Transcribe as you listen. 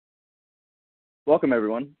Welcome,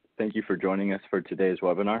 everyone. Thank you for joining us for today's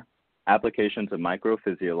webinar, Applications of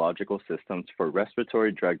Micro-Physiological Systems for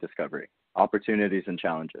Respiratory Drug Discovery, Opportunities and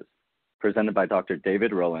Challenges, presented by Dr.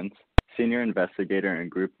 David Rowlands, Senior Investigator and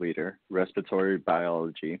Group Leader, Respiratory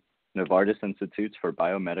Biology, Novartis Institutes for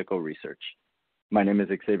Biomedical Research. My name is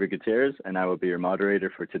Xavier Gutierrez, and I will be your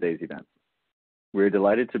moderator for today's event. We are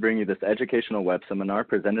delighted to bring you this educational web seminar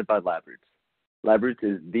presented by LabRoots. LabRoots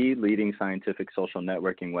is the leading scientific social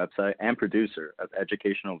networking website and producer of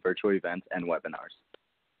educational virtual events and webinars.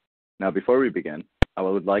 Now, before we begin, I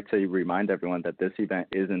would like to remind everyone that this event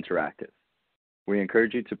is interactive. We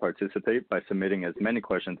encourage you to participate by submitting as many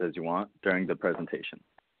questions as you want during the presentation.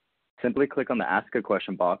 Simply click on the Ask a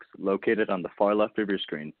Question box located on the far left of your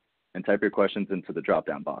screen and type your questions into the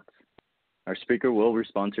drop-down box. Our speaker will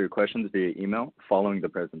respond to your questions via email following the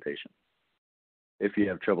presentation. If you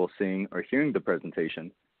have trouble seeing or hearing the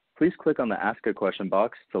presentation, please click on the Ask a Question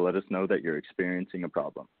box to let us know that you're experiencing a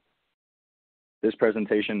problem. This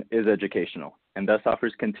presentation is educational and thus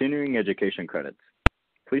offers continuing education credits.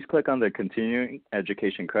 Please click on the Continuing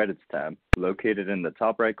Education Credits tab located in the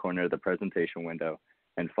top right corner of the presentation window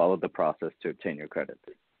and follow the process to obtain your credits.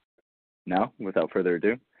 Now, without further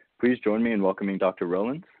ado, please join me in welcoming Dr.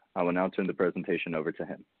 Rowlands. I will now turn the presentation over to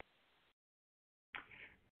him.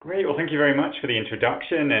 Great. Well, thank you very much for the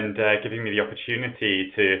introduction and giving me the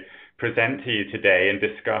opportunity to present to you today and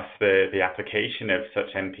discuss the application of such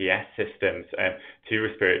MPS systems to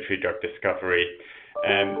respiratory drug discovery.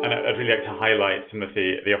 And I'd really like to highlight some of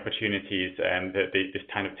the opportunities that this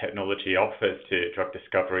kind of technology offers to drug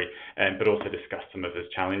discovery, but also discuss some of those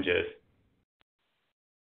challenges.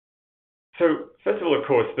 So first of all, of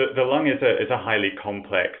course, the lung is a highly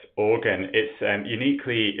complex organ. It's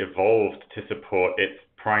uniquely evolved to support its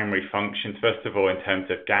primary functions, first of all, in terms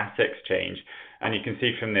of gas exchange. And you can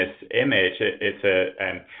see from this image, it's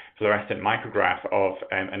a fluorescent micrograph of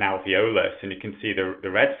an alveolus, and you can see the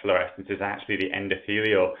red fluorescence is actually the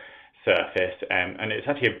endothelial surface, and it's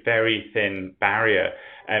actually a very thin barrier.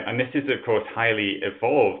 And this is, of course, highly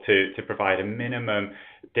evolved to provide a minimum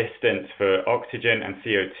distance for oxygen and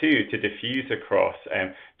CO2 to diffuse across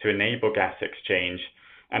to enable gas exchange.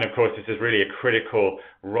 And of course, this is really a critical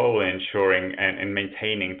role in ensuring and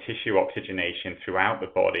maintaining tissue oxygenation throughout the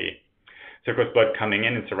body. So of course, blood coming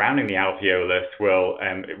in and surrounding the alveolus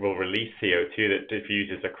will release CO2 that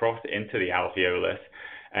diffuses across into the alveolus,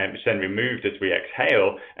 which then removed as we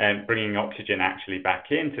exhale, bringing oxygen actually back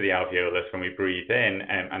into the alveolus when we breathe in,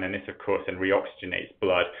 and then this of course then reoxygenates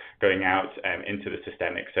blood going out into the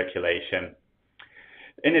systemic circulation.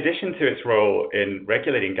 In addition to its role in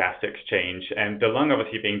regulating gas exchange, the lung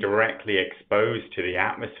obviously being directly exposed to the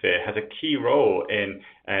atmosphere has a key role in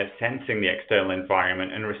sensing the external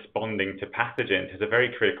environment and responding to pathogens. Has a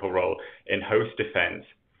very critical role in host defense.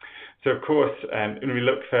 So of course, when we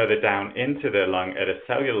look further down into the lung at a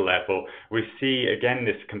cellular level, we see again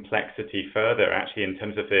this complexity further actually in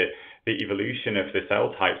terms of the evolution of the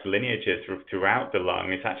cell types, lineages throughout the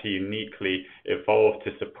lung. It's actually uniquely evolved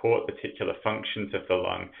to support particular functions of the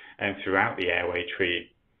lung and throughout the airway tree.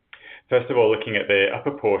 First of all, looking at the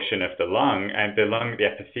upper portion of the lung, the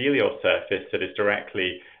epithelial surface that is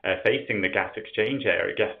directly facing the gas exchange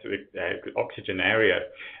area, oxygen area,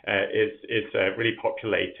 is really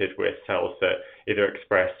populated with cells that either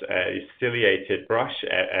express ciliated brush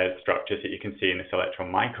structures that you can see in this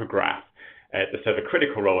electron micrograph that serve a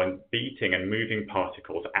critical role in beating and moving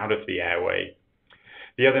particles out of the airway.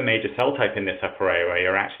 The other major cell type in this upper airway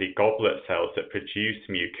are actually goblet cells that produce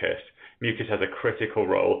mucus. Mucus has a critical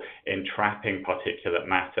role in trapping particulate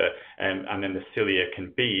matter, and then the cilia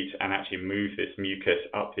can beat and actually move this mucus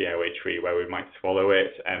up the airway tree where we might swallow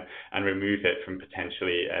it and remove it from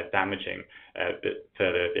potentially damaging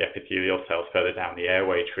the epithelial cells further down the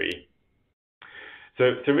airway tree.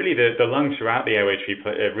 So really the lung throughout the airway tree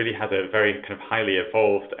really has a very kind of highly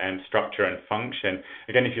evolved structure and function.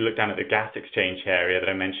 Again, if you look down at the gas exchange area that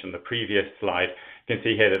I mentioned on the previous slide, you can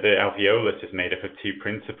see here that the alveolus is made up of two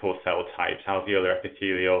principal cell types, alveolar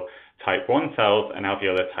epithelial type 1 cells and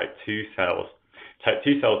alveolar type 2 cells. Type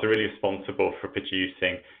 2 cells are really responsible for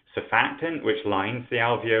producing surfactant, which lines the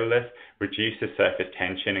alveolus, reduces surface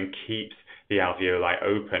tension, and keeps the alveoli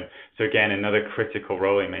open. So again, another critical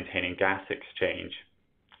role in maintaining gas exchange.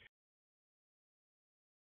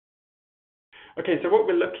 Okay, so what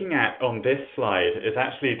we're looking at on this slide is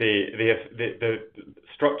actually the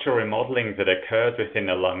structural remodeling that occurs within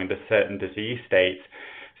the lung under certain disease states.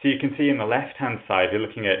 So you can see on the left-hand side, we're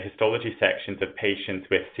looking at histology sections of patients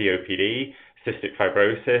with COPD, cystic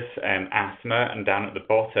fibrosis, asthma, and down at the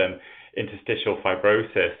bottom, interstitial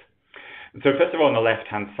fibrosis. So first of all, on the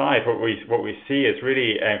left-hand side, what we see is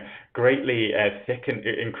really greatly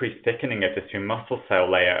increased thickening of the through muscle cell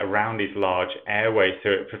layer around these large airways. So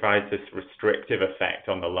it provides this restrictive effect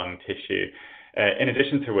on the lung tissue. In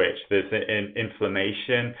addition to which, there's an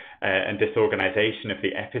inflammation and disorganization of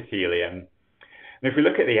the epithelium. And if we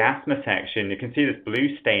look at the asthma section, you can see this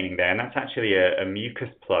blue staining there, and that's actually a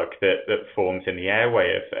mucus plug that forms in the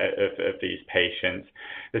airway of these patients.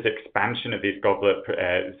 There's expansion of these goblet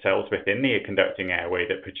cells within the conducting airway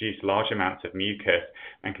that produce large amounts of mucus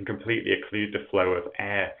and can completely occlude the flow of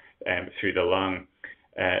air through the lung.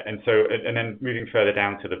 And then moving further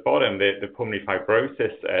down to the bottom, the pulmonary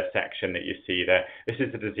fibrosis section that you see there, this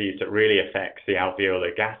is a disease that really affects the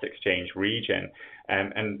alveolar gas exchange region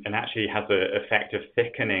and actually has the effect of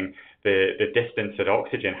thickening the distance that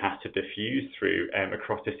oxygen has to diffuse through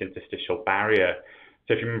across this interstitial barrier.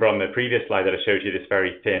 So if you remember on the previous slide that I showed you this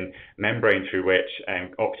very thin membrane through which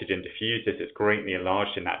oxygen diffuses, it's greatly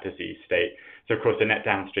enlarged in that disease state. So of course the net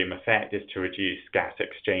downstream effect is to reduce gas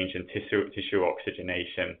exchange and tissue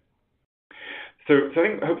oxygenation. So I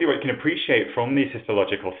think hopefully what you can appreciate from these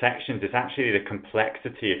histological sections is actually the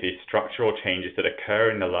complexity of these structural changes that occur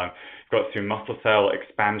in the lung. You've got through muscle cell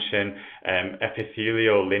expansion,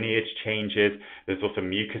 epithelial lineage changes, there's also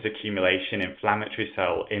mucus accumulation, inflammatory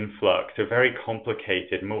cell influx, so very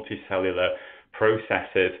complicated multicellular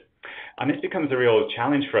processes. And this becomes a real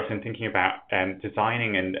challenge for us in thinking about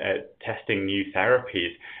designing and testing new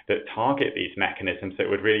therapies that target these mechanisms that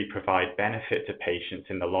would really provide benefit to patients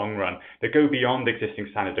in the long run, that go beyond existing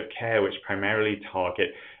standard of care, which primarily target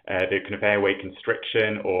the kind of airway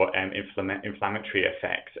constriction or inflammatory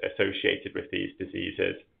effects associated with these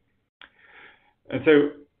diseases. And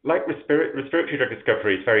so, like respiratory drug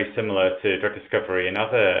discovery is very similar to drug discovery in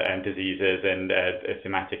other diseases and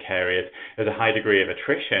thematic areas. There's a high degree of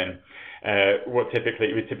attrition. We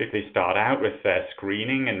typically start out with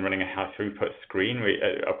screening and running a high throughput screen.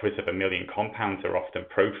 Upwards of 1 million compounds are often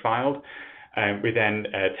profiled. We then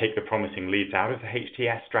take the promising leads out of the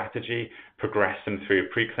HTS strategy, progress them through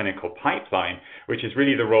a preclinical pipeline, which is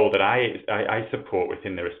really the role that I support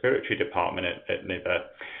within the respiratory department at NIBR.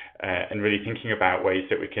 And really thinking about ways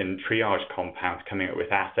that we can triage compounds, coming up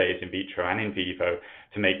with assays in vitro and in vivo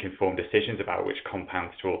to make informed decisions about which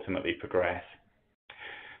compounds to ultimately progress.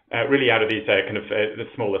 Really out of these the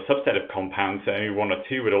smaller subset of compounds, only 1 or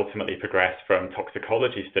 2 would ultimately progress from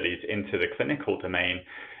toxicology studies into the clinical domain,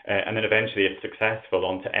 and then eventually, if successful,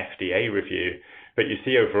 onto FDA review. But you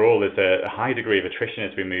see overall there's a high degree of attrition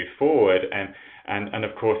as we move forward, and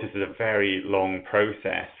of course this is a very long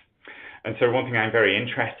process. And so one thing I'm very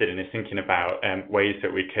interested in is thinking about ways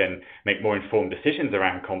that we can make more informed decisions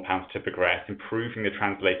around compounds to progress, improving the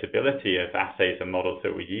translatability of assays and models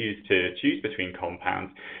that we use to choose between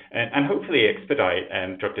compounds, and hopefully expedite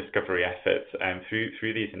drug discovery efforts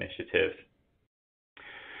through these initiatives.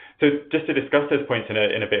 So just to discuss those points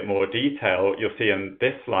in a bit more detail, you'll see on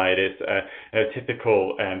this slide is a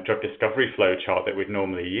typical drug discovery flow chart that we'd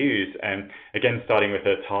normally use. Again, starting with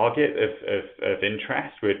a target of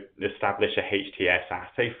interest, we'd establish a HTS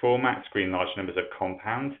assay format, screen large numbers of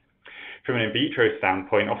compounds. From an in vitro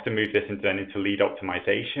standpoint, often move this into lead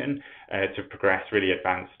optimization to progress really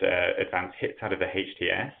advanced hits out of the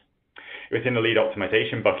HTS. Within the lead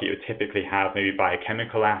optimization bucket, you would typically have maybe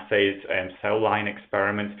biochemical assays, cell line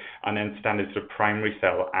experiments, and then standard sort of primary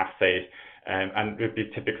cell assays. And it would be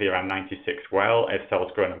typically around 96 well if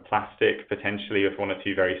cells grown in plastic, potentially with 1 or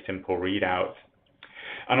 2 very simple readouts.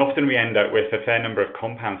 And often we end up with a fair number of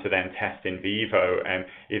compounds to then test in vivo,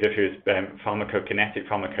 either through pharmacokinetic,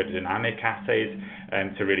 pharmacodynamic assays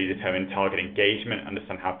to really determine target engagement,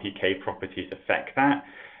 understand how PK properties affect that.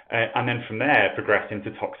 And then from there, progress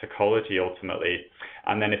into toxicology ultimately.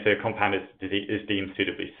 And then if the compound is deemed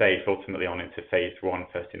suitably safe, ultimately on into phase 1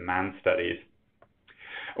 first-in-man studies.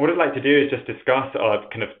 What I'd like to do is just discuss our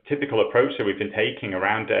kind of typical approach that we've been taking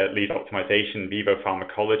around lead optimization, vivo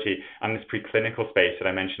pharmacology, and this preclinical space that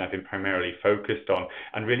I mentioned I've been primarily focused on,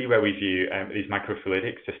 and really where we view these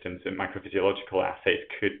microfluidic systems and microphysiological assays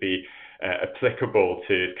could be applicable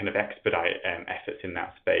to kind of expedite efforts in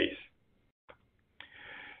that space.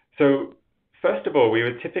 So first of all, we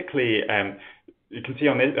would typically, you can see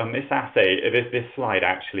on this assay, this slide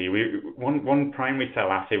actually, one primary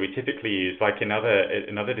cell assay we typically use, like in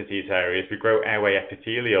other disease areas, we grow airway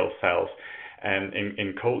epithelial cells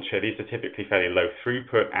in culture. These are typically fairly low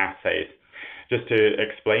throughput assays. Just to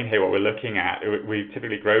explain here what we're looking at, we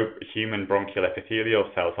typically grow human bronchial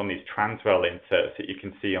epithelial cells on these transwell inserts that you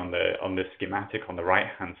can see on the schematic on the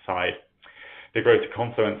right-hand side. They grow to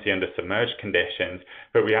confluency under submerged conditions,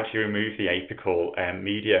 but we actually remove the apical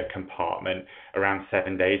media compartment around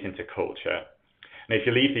 7 days into culture. And if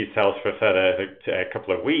you leave these cells for a further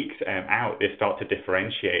couple of weeks out, they start to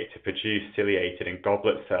differentiate to produce ciliated and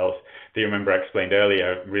goblet cells that you remember I explained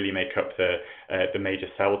earlier really make up the major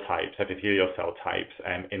cell types, epithelial cell types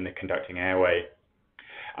in the conducting airway.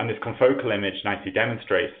 And this confocal image nicely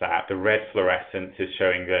demonstrates that. The red fluorescence is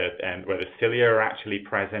showing where the cilia are actually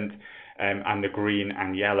present, and the green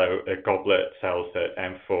and yellow are goblet cells that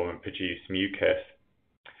form and produce mucus.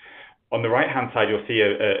 On the right-hand side, you'll see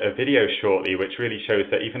a video shortly, which really shows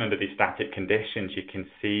that even under these static conditions, you can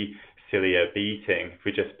see cilia beating. If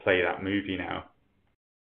we just play that movie now.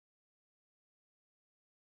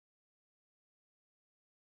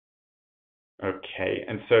 Okay,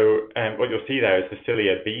 and so what you'll see there is the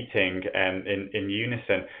cilia beating in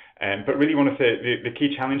unison. But really one of the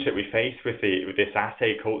key challenge that we face with this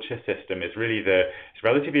assay culture system is really it's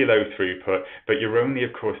relatively low throughput, but you're only,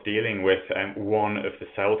 of course, dealing with one of the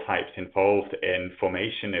cell types involved in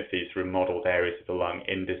formation of these remodeled areas of the lung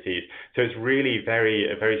in disease. So it's really a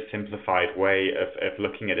very simplified way of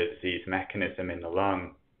looking at a disease mechanism in the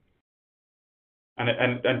lung.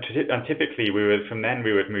 And typically, from then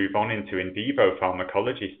we would move on into in vivo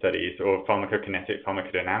pharmacology studies or pharmacokinetic,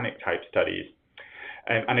 pharmacodynamic type studies.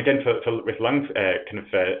 And again, with lung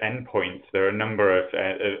endpoints, there are a number of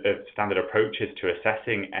standard approaches to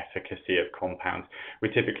assessing efficacy of compounds. We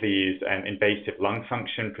typically use invasive lung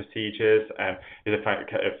function procedures. Is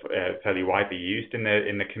fairly widely used in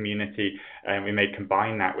the community. We may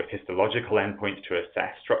combine that with histological endpoints to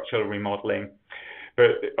assess structural remodeling.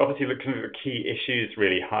 But obviously, the key issues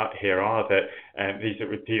really here are that these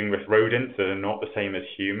are dealing with rodents that are not the same as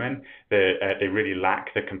human. They really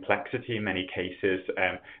lack the complexity in many cases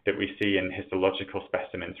that we see in histological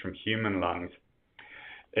specimens from human lungs.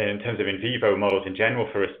 In terms of in vivo models in general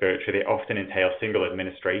for respiratory, they often entail single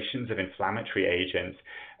administrations of inflammatory agents,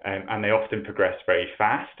 and they often progress very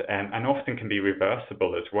fast and often can be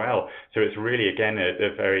reversible as well. So it's really, again,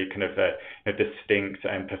 a very kind of a distinct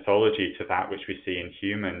pathology to that which we see in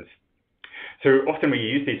humans. So often we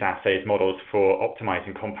use these assays models for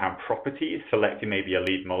optimizing compound properties, selecting maybe a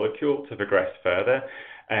lead molecule to progress further.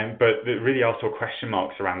 But there really are also question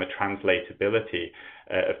marks around the translatability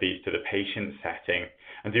of these to the patient setting.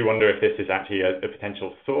 And do wonder if this is actually a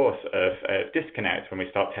potential source of disconnect when we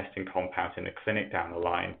start testing compounds in the clinic down the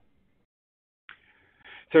line.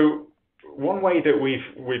 So one way that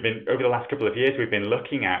we've been over the last couple of years we've been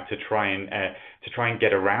looking at to try and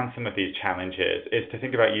get around some of these challenges is to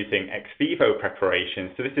think about using ex vivo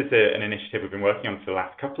preparations. So this is an initiative we've been working on for the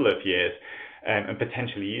last couple of years, and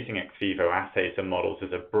potentially using ex vivo assays and models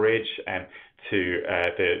as a bridge to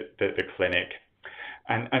the clinic.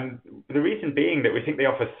 And the reason being that we think they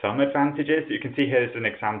offer some advantages. You can see here is an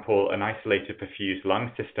example, an isolated perfused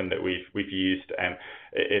lung system that we've used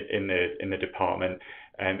in the department.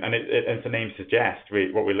 And as the name suggests,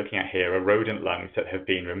 what we're looking at here are rodent lungs that have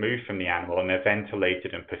been removed from the animal, and they're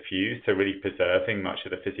ventilated and perfused, so really preserving much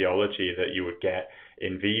of the physiology that you would get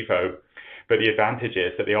in vivo. But the advantage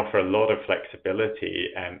is that they offer a lot of flexibility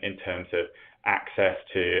in terms of access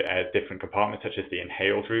to different compartments, such as the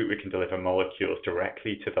inhaled route. We can deliver molecules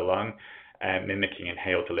directly to the lung, mimicking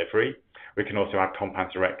inhaled delivery. We can also add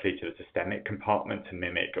compounds directly to the systemic compartment to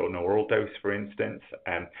mimic an oral dose, for instance.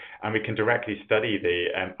 And we can directly study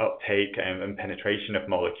the uptake and penetration of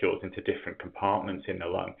molecules into different compartments in the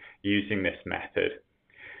lung using this method.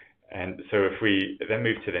 And so if we then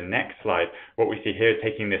move to the next slide, what we see here is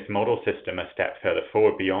taking this model system a step further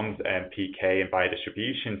forward beyond PK and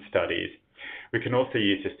biodistribution studies. We can also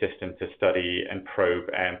use the system to study and probe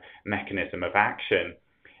mechanism of action.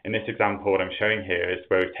 In this example, what I'm showing here is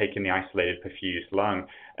where we've taken the isolated perfused lung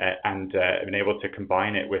and been able to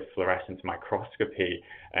combine it with fluorescence microscopy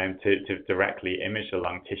to directly image the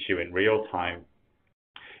lung tissue in real time.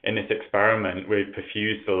 In this experiment, we've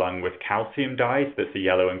perfused the lung with calcium dyes. That's the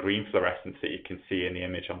yellow and green fluorescence that you can see in the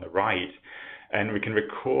image on the right. And we can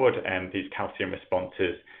record these calcium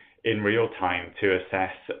responses in real time to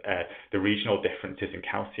assess the regional differences in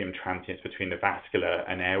calcium transients between the vascular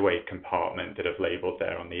and airway compartment that I've labeled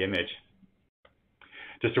there on the image.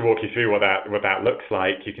 Just to walk you through what that looks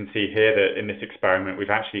like, you can see here that in this experiment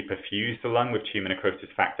we've actually perfused the lung with tumor necrosis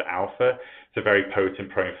factor alpha. It's a very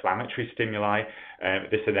potent pro-inflammatory stimuli.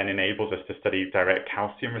 This then enables us to study direct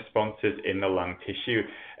calcium responses in the lung tissue,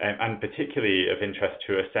 and particularly of interest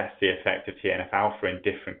to assess the effect of TNF-alpha in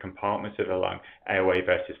different compartments of the lung, airway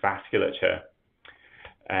versus vasculature.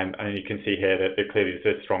 And you can see here that clearly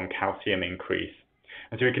there's a strong calcium increase.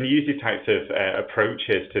 And so we can use these types of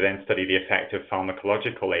approaches to then study the effect of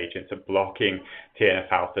pharmacological agents of blocking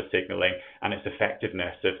TNF-alpha signaling and its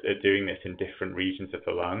effectiveness at doing this in different regions of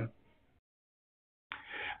the lung.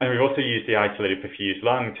 And we've also used the isolated perfused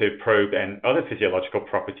lung to probe other physiological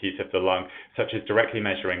properties of the lung, such as directly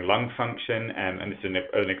measuring lung function. And this is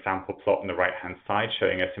an example plot on the right-hand side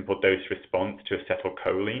showing a simple dose response to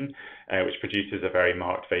acetylcholine, which produces a very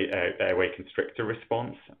marked airway constrictor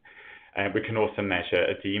response. We can also measure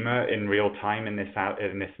edema in real time in this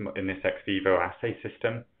ex vivo assay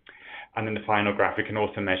system. And in the final graph, we can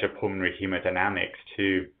also measure pulmonary hemodynamics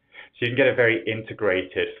too. So you can get a very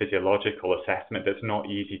integrated physiological assessment that's not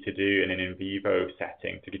easy to do in an in vivo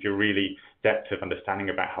setting to give you a really depth of understanding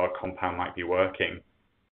about how a compound might be working.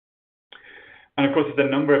 And of course, there's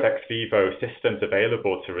a number of ex vivo systems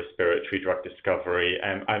available to respiratory drug discovery,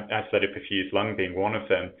 isolated perfused lung being one of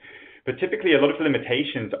them. But typically, a lot of the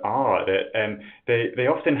limitations are that they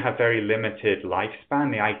often have very limited lifespan.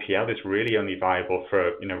 The IPL is really only viable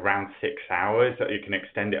for around 6 hours. You can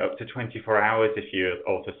extend it up to 24 hours if you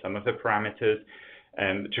alter some of the parameters.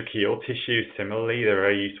 Tracheal tissue, similarly, they're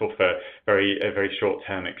very useful for very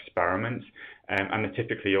short-term experiments. And they're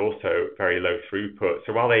typically also very low throughput.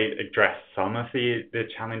 So while they address some of the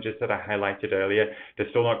challenges that I highlighted earlier, they're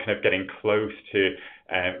still not kind of getting close to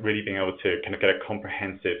really being able to kind of get a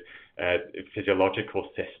comprehensive physiological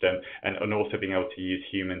system and also being able to use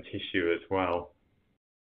human tissue as well.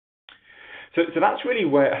 So that's really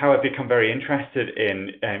how I've become very interested in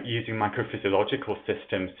using microphysiological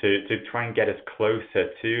systems to try and get us closer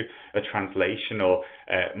to a translational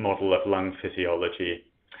model of lung physiology.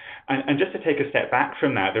 And just to take a step back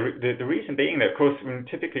from that, the reason being that, of course, when we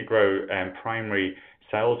typically grow primary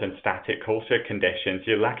cells in static culture conditions,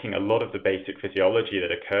 you're lacking a lot of the basic physiology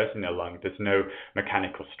that occurs in the lung. There's no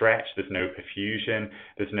mechanical stretch, there's no perfusion,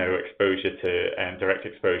 there's no exposure to direct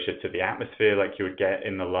exposure to the atmosphere like you would get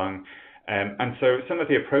in the lung. And so some of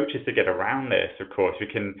the approaches to get around this, of course, we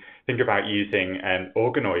can think about using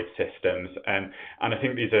organoid systems. And I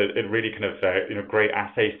think these are really kind of great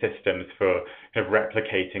assay systems for kind of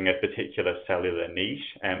replicating a particular cellular niche.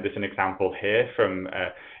 There's an example here from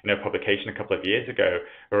a publication a couple of years ago.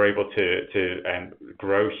 We were able to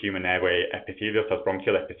grow human airway epithelial cells,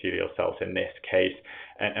 bronchial epithelial cells in this case,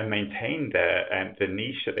 and maintain the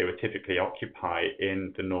niche that they would typically occupy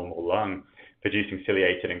in the normal lung, producing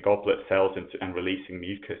ciliated and goblet cells and releasing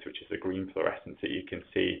mucus, which is the green fluorescence that you can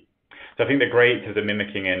see. So I think they're great as a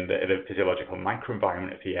mimicking in the physiological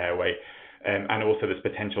microenvironment of the airway, and also there's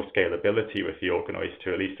potential scalability with the organoids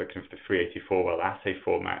to at least the 384-well assay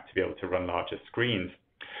format to be able to run larger screens.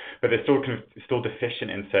 But they're still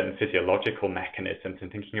deficient in certain physiological mechanisms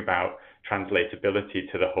and thinking about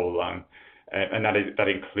translatability to the whole lung. And that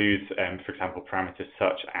includes, for example, parameters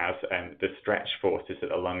such as the stretch forces that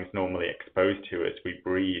the lungs normally exposed to as we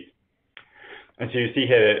breathe. And so you see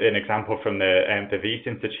here an example from the Wyss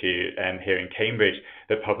Institute here in Cambridge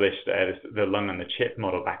that published the lung on the chip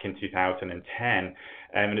model back in 2010.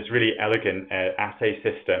 And it's a really elegant assay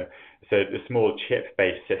system. So a small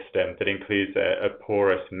chip-based system that includes a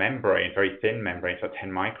porous membrane, very thin membrane, about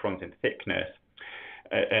 10 microns in thickness.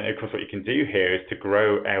 And of course, what you can do here is to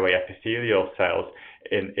grow airway epithelial cells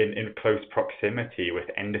in close proximity with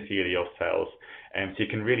endothelial cells. So you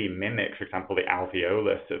can really mimic, for example, the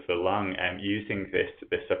alveolus of the lung using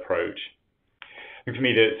this approach. And for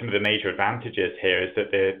me, some of the major advantages here is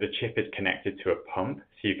that the chip is connected to a pump,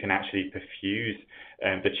 so you can actually perfuse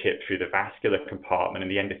the chip through the vascular compartment,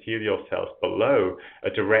 and the endothelial cells below are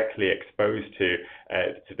directly exposed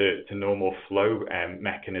to normal flow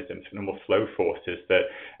mechanisms, normal flow forces that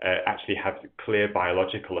actually have clear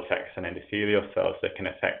biological effects on endothelial cells that can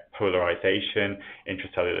affect polarization,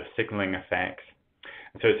 intracellular signaling effects.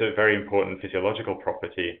 And so it's a very important physiological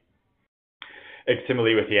property.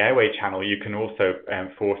 Similarly, with the airway channel, you can also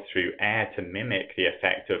force through air to mimic the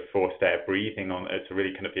effect of forced air breathing it's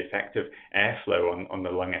really kind of the effect of airflow on the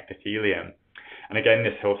lung epithelium. And again,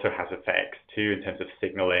 this also has effects too in terms of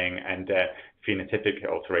signaling and phenotypic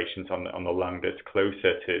alterations on the lung that's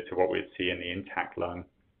closer to what we'd see in the intact lung.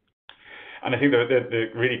 And I think the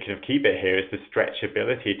really kind of key bit here is the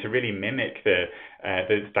stretchability to really mimic the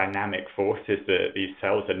dynamic forces that these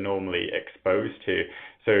cells are normally exposed to.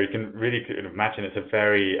 So you can really imagine it's a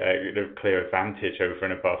very clear advantage over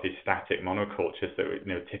and above these static monocultures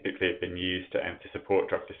that typically have been used to support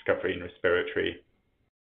drug discovery in respiratory.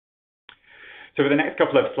 So for the next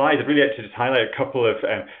couple of slides, I'd really like to just highlight a couple of,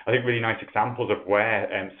 I think, really nice examples of where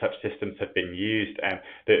such systems have been used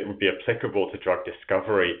that would be applicable to drug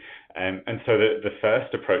discovery. And so the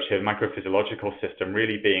first approach here, the microphysiological system,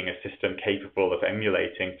 really being a system capable of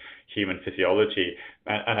emulating human physiology.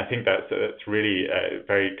 And I think that's really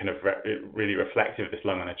very kind of really reflective of this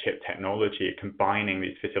lung-on-a-chip technology, combining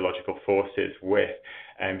these physiological forces with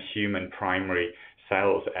human primary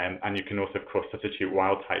cells, and you can also, of course, substitute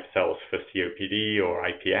wild-type cells for COPD or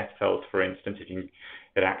IPS cells, for instance, if you can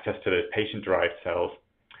get access to those patient-derived cells.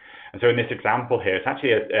 And so in this example here, it's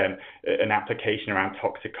actually an application around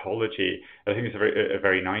toxicology. I think it's a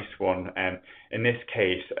very nice one. In this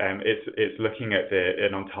case, it's looking at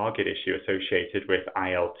an on-target issue associated with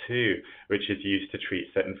IL-2, which is used to treat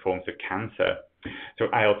certain forms of cancer. So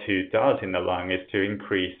what IL-2 does in the lung is to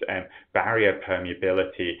increase barrier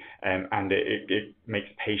permeability, and it makes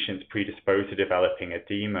patients predisposed to developing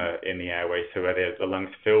edema in the airway, so where the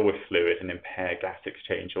lungs fill with fluid and impair gas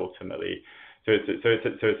exchange ultimately. So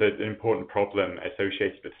it's an important problem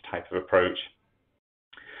associated with this type of approach.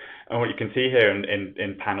 And what you can see here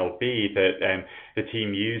in panel B, that the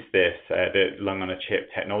team used this, the lung-on-a-chip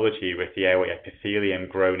technology, with the airway epithelium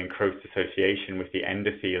grown in close association with the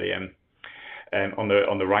endothelium. On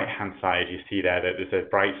the right-hand side, you see there that there's a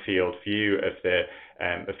bright field view of the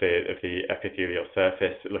epithelial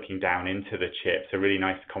surface looking down into the chip. So really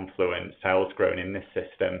nice confluent cells grown in this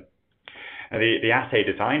system. And the assay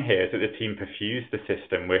design here is that the team perfused the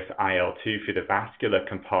system with IL-2 through the vascular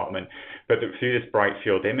compartment, but through this bright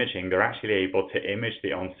field imaging, they're actually able to image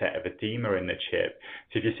the onset of edema in the chip.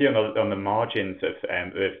 So if you see on the margins of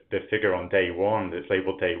the figure on day one, that's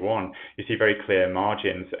labeled day one, you see very clear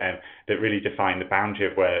margins that really define the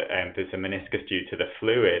boundary of where there's a meniscus due to the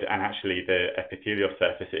fluid, and actually the epithelial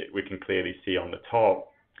surface we can clearly see on the top.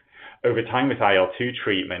 Over time with IL-2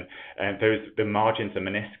 treatment, the margins of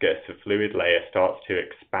meniscus, the fluid layer, starts to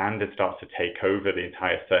expand and starts to take over the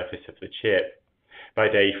entire surface of the chip. By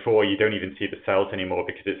day 4, you don't even see the cells anymore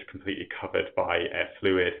because it's completely covered by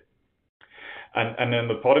fluid. And then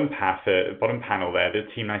the bottom panel there, the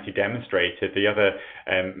team nicely demonstrated the other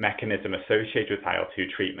mechanism associated with IL-2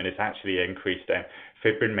 treatment is actually increased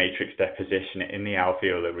fibrin matrix deposition in the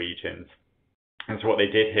alveolar regions. And so what they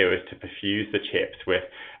did here is to perfuse the chips with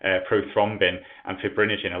prothrombin and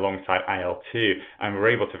fibrinogen alongside IL-2, and were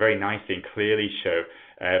able to very nicely and clearly show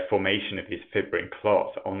formation of these fibrin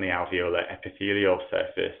clots on the alveolar epithelial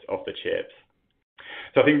surface of the chips.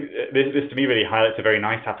 So I think this to me really highlights a very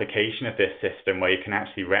nice application of this system, where you can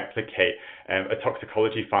actually replicate a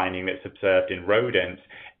toxicology finding that's observed in rodents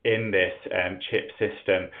in this chip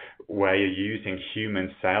system, where you're using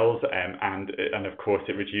human cells, and of course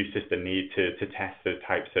it reduces the need to test those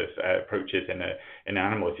types of approaches in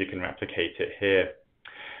animals. You can replicate it here.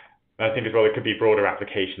 I think as well, it could be broader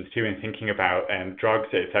applications too, in thinking about drugs,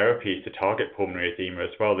 therapies to target pulmonary edema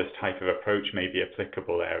as well. This type of approach may be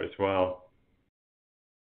applicable there as well.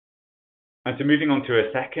 And so moving on to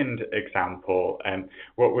a second example,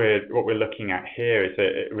 what we're looking at here is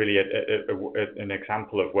really an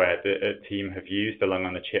example of where the team have used the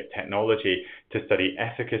lung-on-a-chip technology to study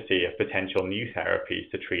efficacy of potential new therapies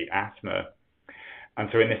to treat asthma. And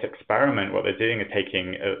so in this experiment, what they're doing is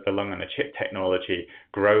taking the lung-on-a-chip technology,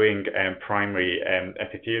 growing primary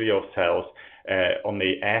epithelial cells on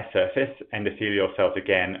the air surface, endothelial cells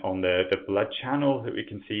again on the blood channel that we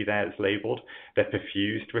can see there that's labeled. They're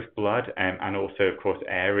perfused with blood, and also, of course,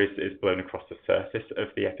 air is blown across the surface of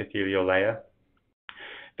the epithelial layer.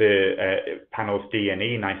 The panels D and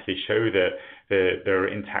E nicely show that there are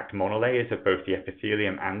intact monolayers of both the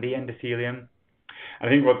epithelium and the endothelium. I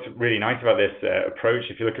think what's really nice about this approach,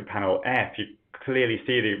 if you look at panel F, you clearly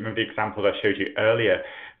see, remember the example I showed you earlier,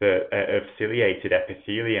 of ciliated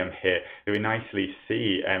epithelium here. We nicely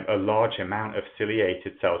see a large amount of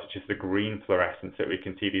ciliated cells, which is the green fluorescence that we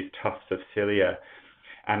can see, these tufts of cilia.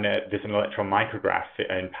 And there's an electron micrograph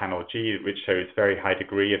in panel G, which shows very high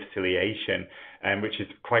degree of ciliation, which is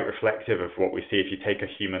quite reflective of what we see if you take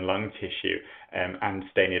a human lung tissue and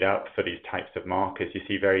stain it up for these types of markers. You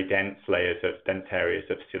see very dense areas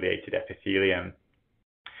of ciliated epithelium.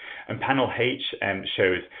 And panel H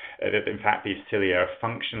shows that, in fact, these cilia are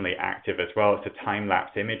functionally active as well. It's a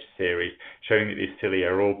time-lapse image series showing that these cilia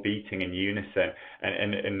are all beating in unison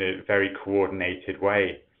and in a very coordinated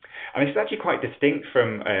way. And this is actually quite distinct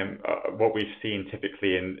from what we've seen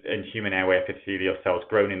typically in human airway epithelial cells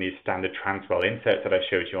grown in these standard transwell inserts that I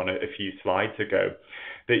showed you on a few slides ago.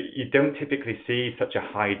 but you don't typically see such a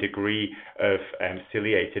high degree of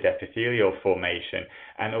ciliated epithelial formation,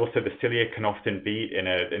 and also the cilia can often beat in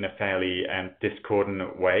a fairly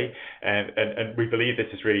discordant way, and we believe this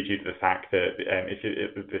is really due to the fact that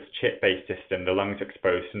this chip-based system, the lungs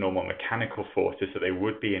exposed to normal mechanical forces that they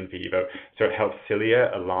would be in vivo, so it helps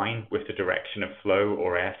cilia align with the direction of flow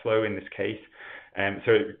or airflow in this case.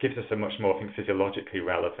 So it gives us a much more, I think, physiologically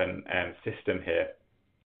relevant system here.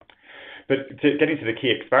 But getting to the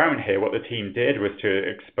key experiment here, what the team did was to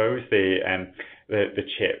expose the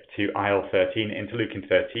chip to IL-13.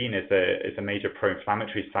 Interleukin-13 is a major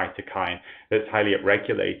pro-inflammatory cytokine that's highly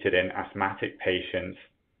upregulated in asthmatic patients.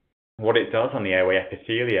 What it does on the airway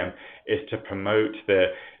epithelium is to promote the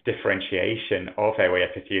differentiation of airway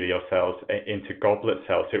epithelial cells into goblet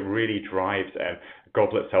cells. So it really drives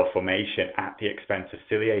goblet cell formation at the expense of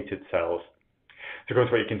ciliated cells. So of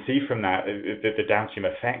course, what you can see from that, the downstream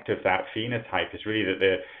effect of that phenotype is really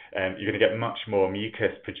that you're going to get much more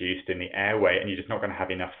mucus produced in the airway, and you're just not going to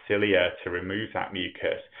have enough cilia to remove that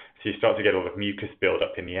mucus. So you start to get a lot of mucus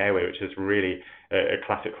buildup in the airway, which is really a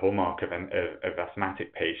classic hallmark of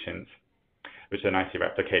asthmatic patients, which are nicely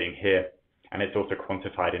replicating here. And it's also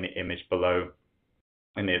quantified in the image below,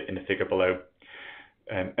 in the figure below.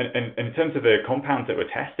 And in terms of the compounds that were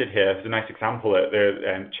tested here, there's a nice example that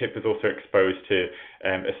the chip was also exposed to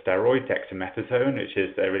a steroid, dexamethasone, which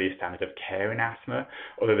is really a standard of care in asthma,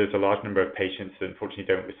 although there's a large number of patients that unfortunately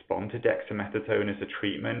don't respond to dexamethasone as a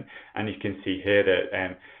treatment. And you can see here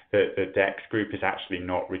that the dex group is actually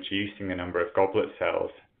not reducing the number of goblet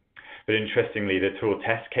cells. But interestingly, the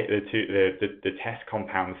test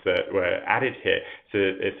compounds that were added here, so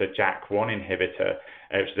it's a JAK1 inhibitor,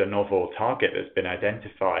 which is a novel target that's been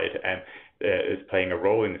identified and is playing a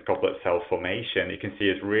role in this goblet cell formation. You can see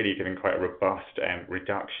it's really giving quite a robust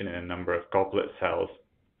reduction in the number of goblet cells.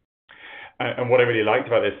 And what I really liked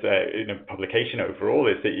about this publication overall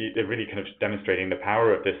is that they're really kind of demonstrating the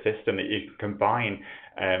power of this system, that you can combine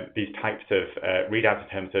these types of readouts in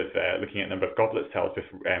terms of looking at number of goblet cells with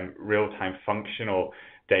real-time functional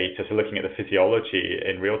data, so looking at the physiology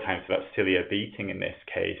in real time, so that's cilia beating in this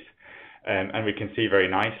case. And we can see very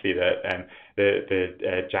nicely that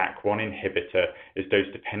the JAK1 inhibitor is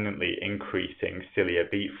dose-dependently increasing cilia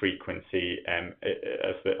beat frequency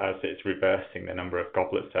as it's reversing the number of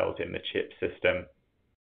goblet cells in the chip system.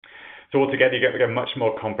 So altogether, you get a much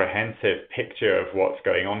more comprehensive picture of what's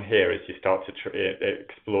going on here as you start to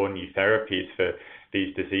explore new therapies for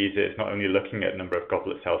these diseases, not only looking at number of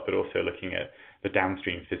goblet cells, but also looking at the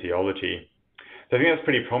downstream physiology. So I think that's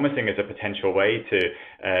pretty promising as a potential way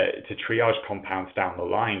to triage compounds down the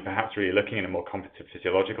line, perhaps really looking at a more competent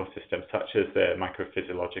physiological system, such as the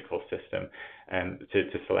micro-physiological system,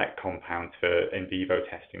 to select compounds for in vivo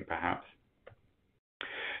testing, perhaps.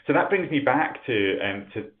 So that brings me back to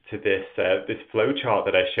this flow chart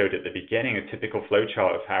that I showed at the beginning, a typical flow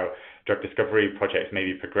chart of how drug discovery projects may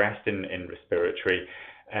be progressed in respiratory.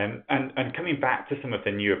 And coming back to some of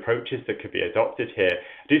the new approaches that could be adopted here,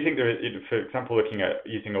 I do think there is, for example, looking at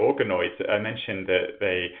using organoids, I mentioned that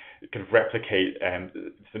they kind of replicate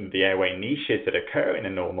some of the airway niches that occur in a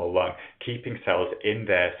normal lung, keeping cells in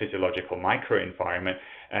their physiological microenvironment,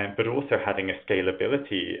 but also having a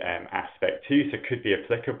scalability aspect too, so it could be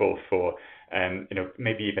applicable for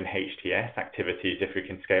maybe even HTS activities if we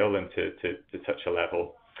can scale them to such a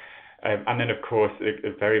level. And then, of course,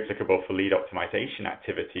 very applicable for lead optimization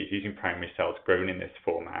activities using primary cells grown in this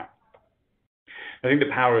format. I think the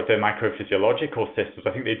power of the microphysiological systems,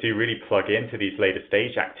 I think they do really plug into these later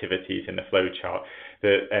stage activities in the flowchart.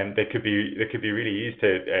 That they could be really used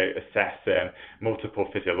to assess multiple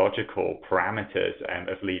physiological parameters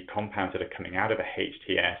of lead compounds that are coming out of a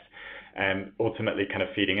HTS. Ultimately kind of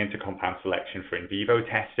feeding into compound selection for in vivo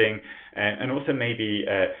testing, and also maybe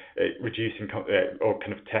reducing or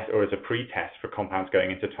kind of test or as a pre-test for compounds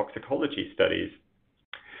going into toxicology studies.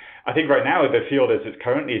 I think right now the field as it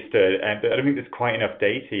currently stood, I don't think there's quite enough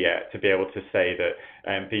data yet to be able to say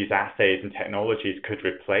that these assays and technologies could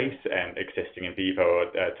replace existing in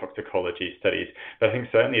vivo toxicology studies. But I think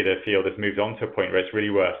certainly the field has moved on to a point where it's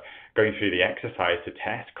really worth going through the exercise to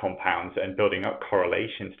test compounds and building up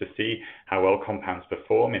correlations to see how well compounds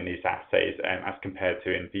perform in these assays as compared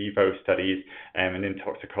to in vivo studies and in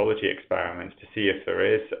toxicology experiments to see if there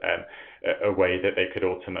is a way that they could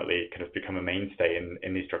ultimately kind of become a mainstay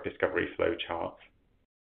in these drug discovery flow charts.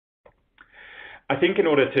 I think in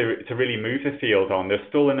order to really move the field on, there's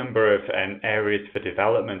still a number of areas for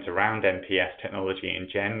development around MPS technology in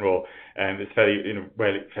general. It's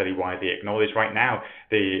fairly widely acknowledged right now.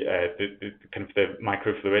 The kind of the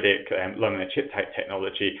microfluidic lung and chip type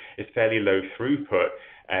technology is fairly low throughput,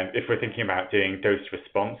 If we're thinking about doing dose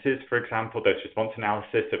responses, for example, dose response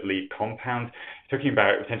analysis of lead compounds, talking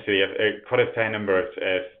about potentially quite a fair number of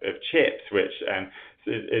chips, which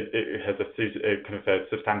it has a kind of a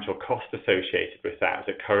substantial cost associated with that as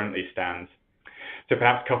it currently stands. So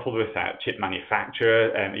perhaps coupled with that, chip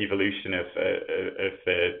manufacturer evolution of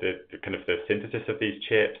the kind of the synthesis of these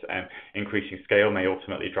chips and increasing scale may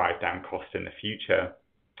ultimately drive down costs in the future.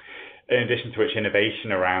 In addition to which,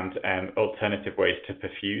 innovation around alternative ways to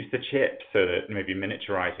perfuse the chips, so that maybe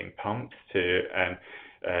miniaturizing pumps to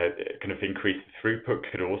kind of increase the throughput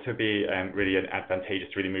could also be really advantageous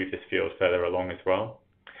to really move this field further along as well.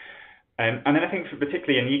 And then I think a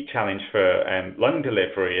particularly unique challenge for lung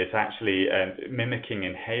delivery is actually mimicking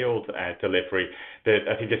inhaled delivery. That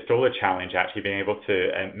I think is still a challenge, actually being able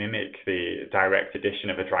to mimic the direct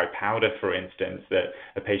addition of a dry powder, for instance, that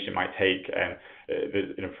a patient might take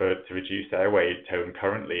to reduce airway tone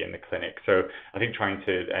currently in the clinic. So I think trying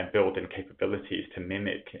to build in capabilities to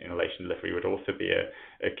mimic inhalation delivery would also be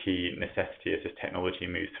a key necessity as this technology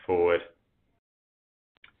moves forward.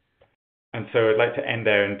 And so I'd like to end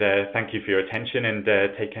there and thank you for your attention and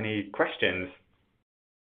take any questions.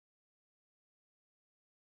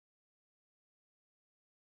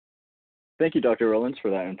 Thank you, Dr. Rowlands, for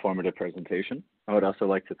that informative presentation. I would also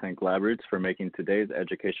like to thank LabRoots for making today's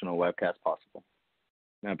educational webcast possible.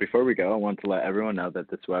 Now, before we go, I want to let everyone know that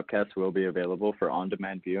this webcast will be available for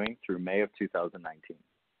on-demand viewing through May of 2019.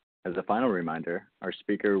 As a final reminder, our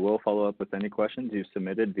speaker will follow up with any questions you've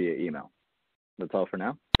submitted via email. That's all for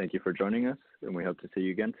now. Thank you for joining us, and we hope to see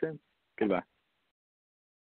you again soon. Goodbye.